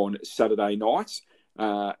 on Saturday night.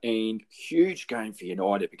 And huge game for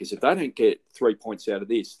United, because if they don't get 3 points out of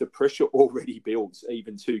this, the pressure already builds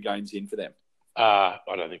even 2 games in for them. I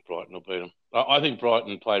don't think Brighton will beat them. I think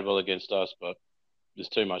Brighton played well against us, but there's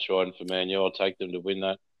too much riding for Man U. I'll take them to win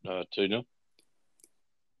that 2-0.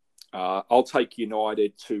 I'll take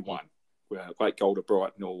United 2-1. Late goal to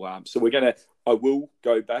Brighton. So I will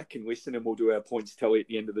go back and listen, and we'll do our points tally at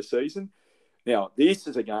the end of the season. Now, this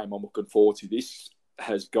is a game I'm looking forward to. This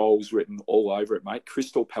has goals written all over it, mate.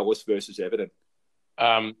 Crystal Palace versus Everton.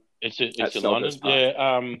 It's in London.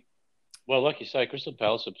 Yeah. Well, like you say, Crystal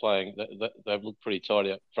Palace are playing. They've looked pretty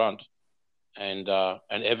tidy up front, and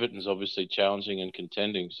Everton's obviously challenging and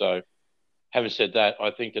contending. So, having said that,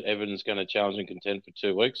 I think that Everton's going to challenge and contend for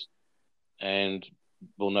 2 weeks, and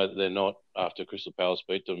we'll know that they're not after Crystal Palace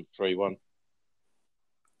beat them 3-1.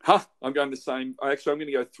 I'm going the same. Actually, I'm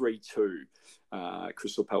going to go 3-2.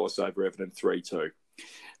 Crystal Palace over Everton 3-2.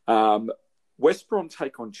 West Brom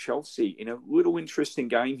take on Chelsea in a little interesting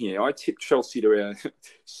game here. I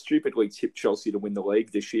stupidly tipped Chelsea to win the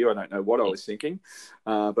league this year. I don't know what I was thinking.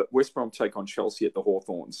 But West Brom take on Chelsea at the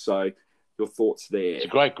Hawthorns. So your thoughts there? It's a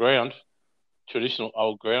great ground. Traditional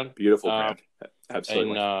old ground. Beautiful ground.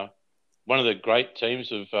 Absolutely. And one of the great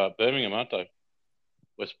teams of Birmingham, aren't they?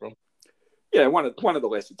 West Brom. Yeah, one of the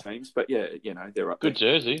lesser teams, but yeah, they're up there. Good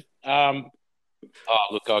jersey.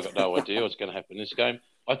 Look, I got no idea what's going to happen in this game.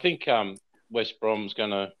 I think West Brom's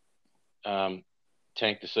going to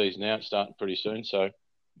tank the season out, starting pretty soon. So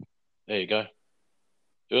there you go.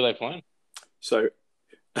 Who are they playing? So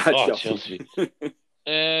Chelsea.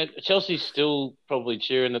 Chelsea's still probably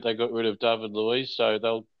cheering that they got rid of David Luiz, so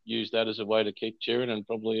they'll use that as a way to keep cheering and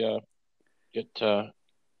probably get a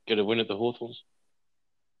win at the Hawthorns.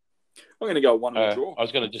 I'm going to go 1-1 draw. I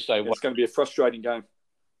was going to just say it's going to be a frustrating game.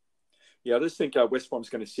 Yeah, I just think West Brom's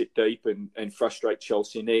going to sit deep and frustrate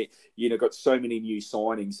Chelsea. And they, got so many new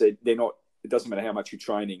signings that they're not. It doesn't matter how much you're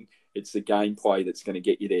training; it's the gameplay that's going to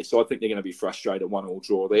get you there. So I think they're going to be frustrated. 1-1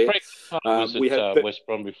 draw there. We had West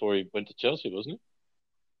Brom before he went to Chelsea, wasn't it?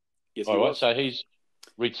 Yes, all he right. was. So he's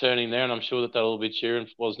returning there, and I'm sure that they'll all be cheering.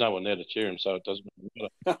 Well, there's no one there to cheer him, so it doesn't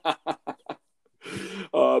matter.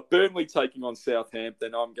 Burnley taking on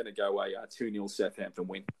Southampton. I'm going to go a 2-0 Southampton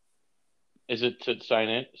win. Is it at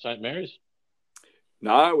St Mary's?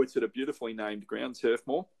 No, it's at a beautifully named ground,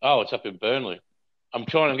 Turfmoor. Oh, it's up in Burnley. I'm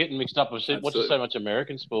getting mixed up. I've watched so much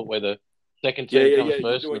American sport where the second team comes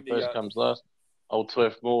first and the first comes last. Old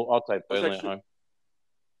Turfmoor. I'll take Burnley at home.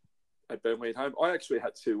 At Burnley at home. I actually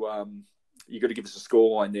had to. You got to give us a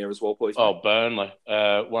scoreline there as well, please. Oh, mate. Burnley.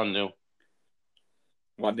 1-0.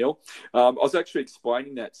 1-0. I was actually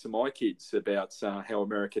explaining that to my kids about how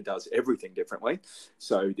America does everything differently.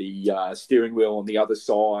 So the steering wheel on the other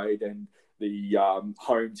side and the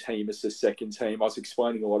home team is the second team. I was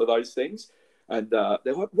explaining a lot of those things. And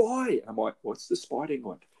they're like, why? I'm like, what's the Spite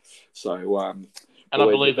England? So, and I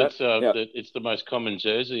believe that it's the most common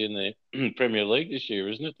jersey in the Premier League this year,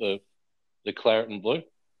 isn't it? The claret and blue.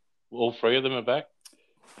 All 3 of them are back.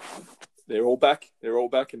 They're all back.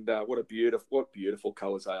 And what beautiful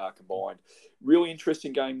colours they are combined. Really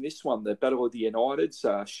interesting game, this one. The Battle of the Uniteds.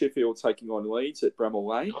 Sheffield taking on Leeds at Bramall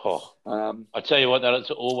Lane. I tell you what,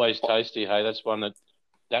 that's always tasty, hey. That's one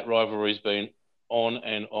that rivalry's been on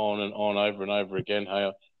and on and on over and over again,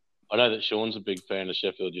 hey. I know that Sean's a big fan of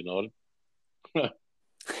Sheffield United.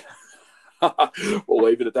 We'll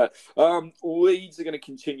leave it at that. Leeds are going to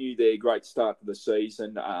continue their great start to the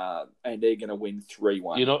season, and they're going to win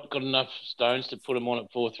 3-1. You're not got enough stones to put them on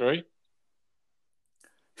at 4-3?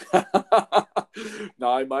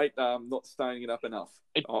 No, mate. Not stoning it up enough.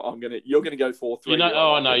 You're going to go 4-3.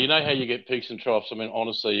 I know. You know how you get peaks and troughs. I mean,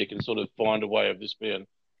 honestly, you can sort of find a way of this being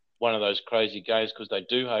one of those crazy games because they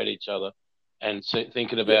do hate each other, and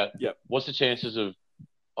thinking about what's the chances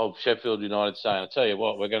of Sheffield United saying, I tell you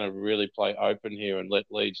what, we're going to really play open here and let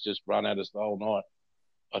Leeds just run at us the whole night.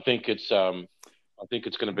 I think it's going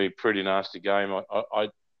to be a pretty nasty game.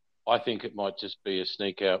 I think it might just be a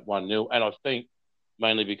sneak out 1-0, and I think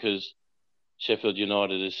mainly because Sheffield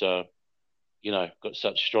United is got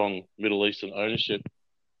such strong Middle Eastern ownership.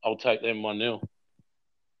 I'll take them 1-0.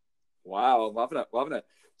 Wow, loving it.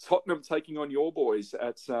 Tottenham taking on your boys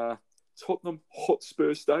at Tottenham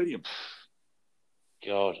Hotspur Stadium.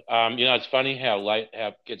 God, it's funny how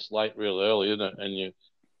it gets late real early, isn't it? And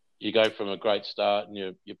you go from a great start, and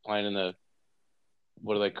you're playing in the,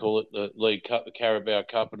 what do they call it, the League Cup, the Carabao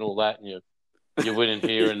Cup, and all that, and you're winning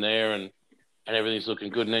here and there, and everything's looking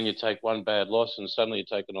good, and then you take one bad loss, and suddenly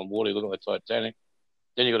you're taking on water. You look like the Titanic.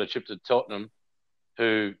 Then you got a trip to Tottenham,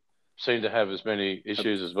 who seem to have as many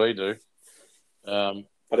issues as we do.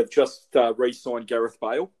 But have just re-signed Gareth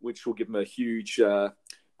Bale, which will give them a huge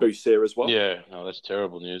boost there as well. Yeah, no, that's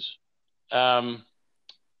terrible news.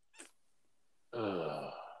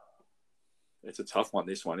 It's a tough one.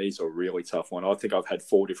 This one is a really tough one. I think I've had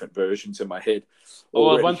 4 different versions in my head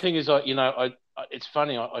already. Well, one thing is, it's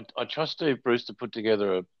funny. I trust Steve Bruce to put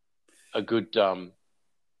together a good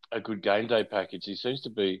game day package. He seems to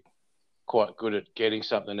be quite good at getting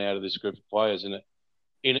something out of this group of players in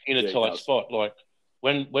a tight spot. Like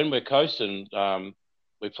when we're coasting,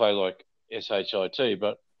 we play like SHIT,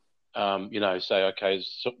 but say okay,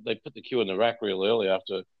 so they put the cue in the rack real early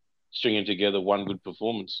after stringing together one good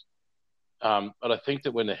performance. But I think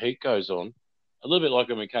that when the heat goes on, a little bit like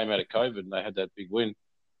when we came out of COVID and they had that big win,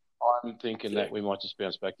 I'm thinking that we might just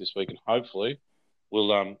bounce back this week, and hopefully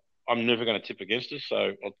we'll. I'm never going to tip against us,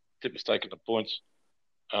 so I'll tip us taking the points.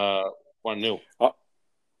 1-0. 1-0.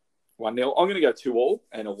 I'm going to go 2-2,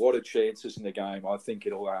 and a lot of chances in the game. I think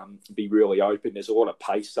it'll be really open. There's a lot of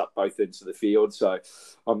pace up both ends of the field, so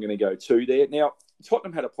I'm going to go 2 there. Now,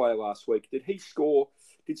 Tottenham had a player last week.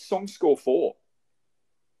 Did Song score 4?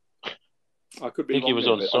 I could be wrong. He was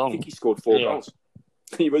on Song. I think he scored 4 goals.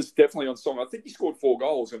 He was definitely on Song. I think he scored 4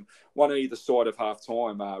 goals, and one on either side of half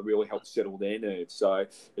time really helped settle their nerves. So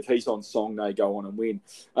if he's on Song, they go on and win.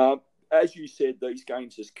 As you said, these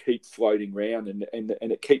games just keep floating around, and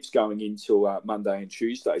it keeps going into Monday and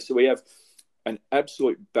Tuesday. So we have an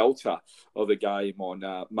absolute belter of a game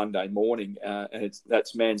on Monday morning, and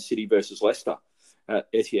that's Man City versus Leicester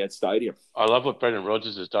at Etihad Stadium. I love what Brendan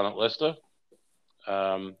Rodgers has done at Leicester.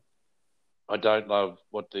 I don't love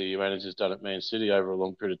what the manager's done at Man City over a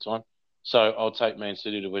long period of time. So I'll take Man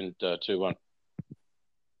City to win 2-1.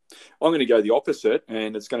 I'm going to go the opposite,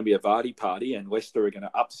 and it's going to be a Vardy party, and Leicester are going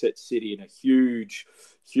to upset City in a huge,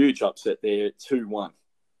 huge upset there, 2-1.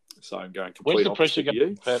 So I'm going complete opposite to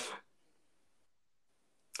you.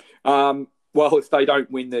 Well, if they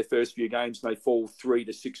don't win their first few games and they fall 3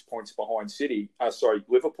 to 6 points behind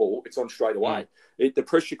Liverpool, it's on straight away. The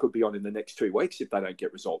pressure could be on in the next 2 weeks if they don't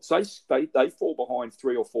get results. They fall behind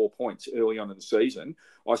 3 or 4 points early on in the season.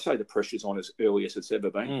 I say the pressure's on as early as it's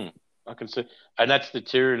ever been. I can see. And that's the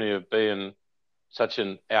tyranny of being such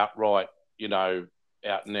an outright, out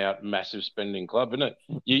and out massive spending club, isn't it?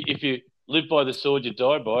 If you live by the sword, you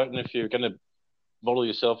die by it. And if you're going to model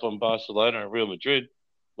yourself on Barcelona and Real Madrid,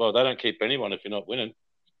 well, they don't keep anyone if you're not winning.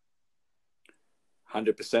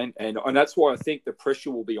 100%. And that's why I think the pressure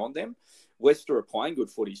will be on them. Leicester are playing good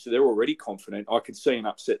footy, so they're already confident. I could see an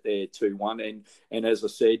upset there 2-1. And as I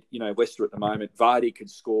said, Leicester at the moment, Vardy could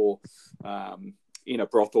score in a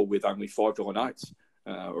brothel with only $5 notes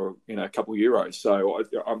or, a couple of euros. So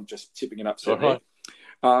I'm just tipping an upset there.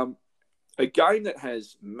 A game that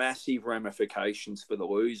has massive ramifications for the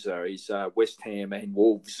loser is West Ham and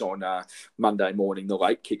Wolves on Monday morning, the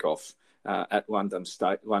late kickoff at London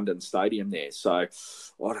Stadium there. So I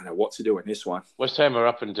don't know what to do in this one. West Ham are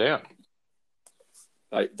up and down.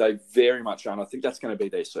 They very much are. And I think that's going to be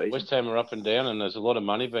their season. West Ham are up and down, and there's a lot of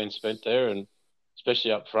money being spent there, and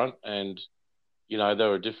especially up front. And, they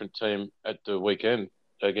were a different team at the weekend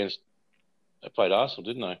they played Arsenal,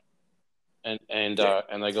 didn't they? And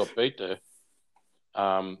they got beat there.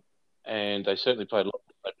 And they certainly played a lot.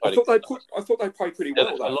 I thought they played pretty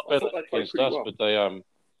well. A lot better against us, but they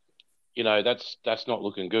that's not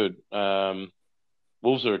looking good.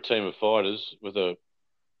 Wolves are a team of fighters with a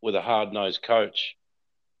hard-nosed coach.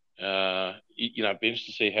 It'd be interesting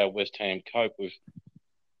to see how West Ham cope with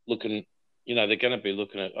looking. They're going to be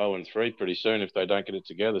looking at 0-3 pretty soon if they don't get it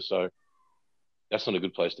together. So that's not a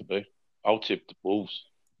good place to be. I'll tip the Wolves.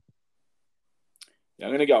 Yeah,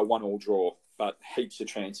 I'm going to go 1-1 draw, but heaps of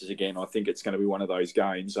chances again. I think it's going to be one of those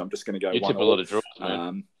games. I'm just going to go 1-1. You tip a lot of draws,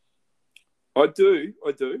 man. I do.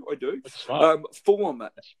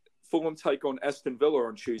 Fulham take on Aston Villa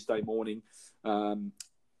on Tuesday morning.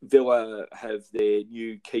 Villa have their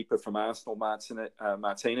new keeper from Arsenal,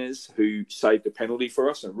 Martinez, who saved a penalty for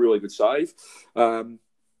us, a really good save.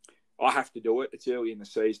 I have to do it. It's early in the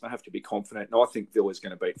season. I have to be confident. And I think Villa's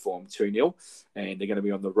going to beat Fulham 2-0, and they're going to be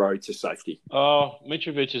on the road to safety. Oh,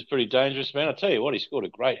 Mitrovic is pretty dangerous, man. I tell you what, he scored a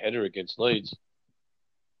great header against Leeds.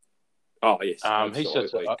 Oh, yes.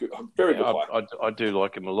 Absolutely. Very good player. I do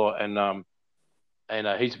like him a lot. And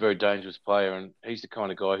he's a very dangerous player, and he's the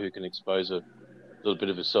kind of guy who can expose a little bit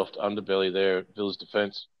of a soft underbelly there at Villa's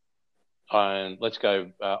defence. And let's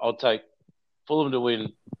go. I'll take Fulham to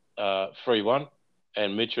win 3-1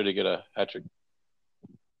 and Mitra to get a hat-trick.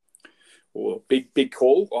 Well, big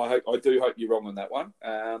call. I do hope you're wrong on that one.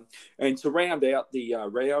 And to round out the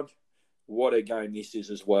round, what a game this is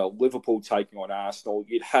as well. Liverpool taking on Arsenal.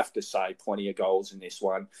 You'd have to say plenty of goals in this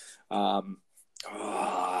one. 3-1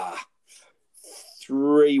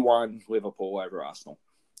 Liverpool over Arsenal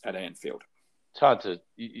at Anfield. It's hard to.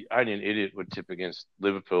 Only an idiot would tip against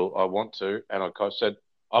Liverpool. I want to, and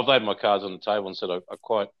I've laid my cards on the table and said I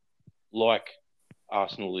quite like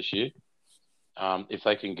Arsenal this year. If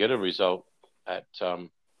they can get a result at at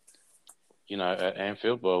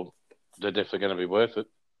Anfield, well, they're definitely going to be worth it.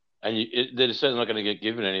 And they're certainly not going to get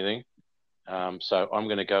given anything. So I'm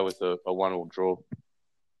going to go with a 1-1 draw.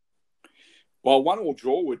 Well, 1-1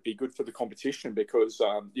 draw would be good for the competition because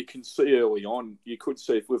you can see early on, you could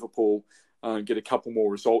see if Liverpool get a couple more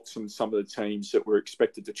results and some of the teams that were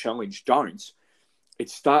expected to challenge don't. It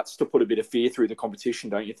starts to put a bit of fear through the competition,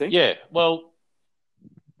 don't you think? Yeah, well,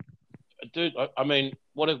 dude, I mean,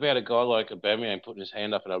 what about a guy like Aubameyang putting his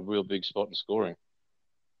hand up in a real big spot and scoring?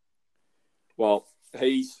 Well,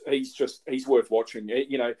 he's worth watching.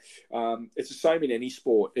 You know, it's the same in any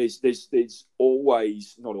sport. There's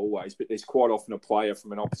always, not always, but there's quite often a player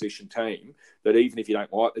from an opposition team that even if you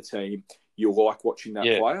don't like the team, you'll like watching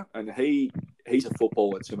that player. And he's a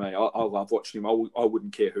footballer to me. I love watching him. I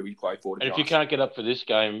wouldn't care who he played for. And if you can't get up for this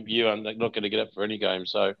game, you are not going to get up for any game.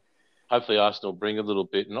 So hopefully Arsenal bring a little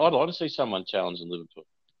bit. And I'd like to see someone challenging Liverpool.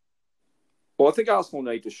 Well, I think Arsenal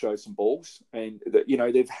need to show some balls, and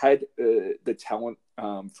they've had the talent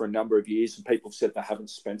for a number of years, and people have said they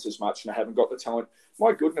haven't spent as much and they haven't got the talent.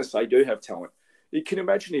 My goodness, they do have talent. You can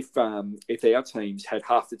imagine if our teams had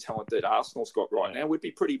half the talent that Arsenal's got right now, we'd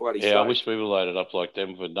be pretty bloody safe. I wish we were loaded up like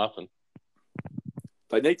them for nothing.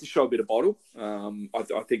 They need to show a bit of bottle. I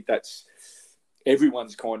think that's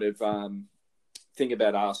everyone's kind of thing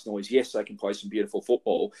about Arsenal is, yes, they can play some beautiful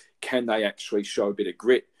football. Can they actually show a bit of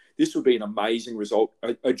grit? This would be an amazing result.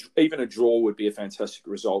 Even a draw would be a fantastic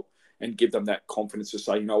result and give them that confidence to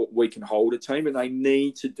say, we can hold a team. And they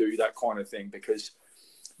need to do that kind of thing because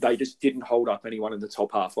they just didn't hold up anyone in the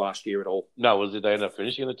top half last year at all. No, did they end up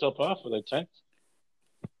finishing in the top half? Were they 10th?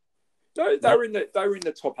 No, they were in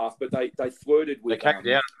the top half, but they flirted with. They came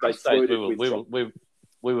down. They flirted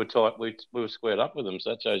we were tight. We were squared up with them,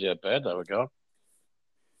 so that shows you how bad they were going.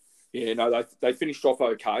 Yeah, no, they finished off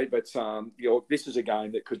okay, but this is a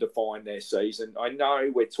game that could define their season. I know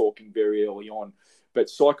we're talking very early on, but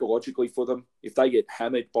psychologically for them, if they get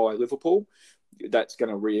hammered by Liverpool, that's going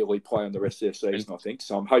to really play on the rest of their season, I think.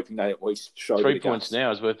 So I'm hoping they at least show 3 points now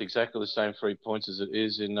is worth exactly the same 3 points as it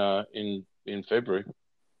is in February.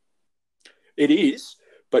 It is,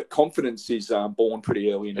 but confidence is born pretty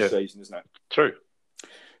early in the season, isn't it? True.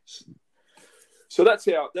 So that's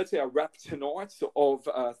our wrap tonight of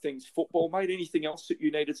things football, mate. Anything else that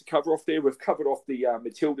you needed to cover off there? We've covered off the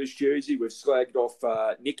Matilda's jersey. We've slagged off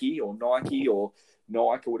Nike or Nike or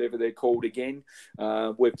whatever they're called again.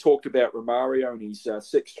 We've talked about Romario and his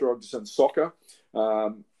sex, drugs and soccer.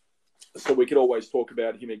 So we could always talk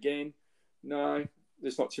about him again. No,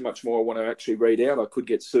 there's not too much more I want to actually read out. I could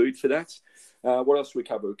get sued for that. What else we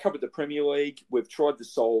covered? We covered the Premier League. We've tried to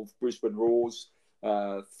solve Brisbane Roar's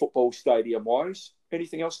football stadium wise.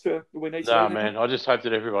 Anything else we need to know? No, man. I just hope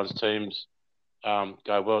that everyone's teams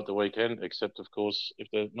go well at the weekend, except, of course, if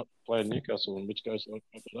they're not playing Newcastle, in which case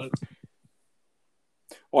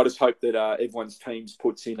I just hope that everyone's teams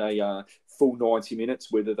puts in a full 90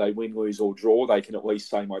 minutes, whether they win, lose or draw. They can at least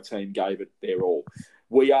say my team gave it their all.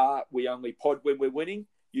 We only pod when we're winning.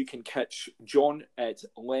 You can catch John at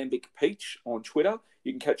Lambic Peach on Twitter.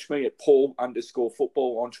 You can catch me at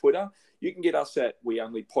Paul_football on Twitter. You can get us at We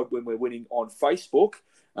Only Pod When We're Winning on Facebook.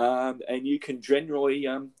 And you can generally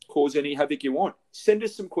cause any havoc you want. Send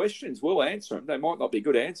us some questions. We'll answer them. They might not be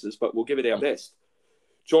good answers, but we'll give it our best.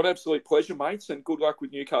 John, absolute pleasure, mates, and good luck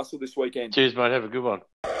with Newcastle this weekend. Cheers, mate. Have a good one.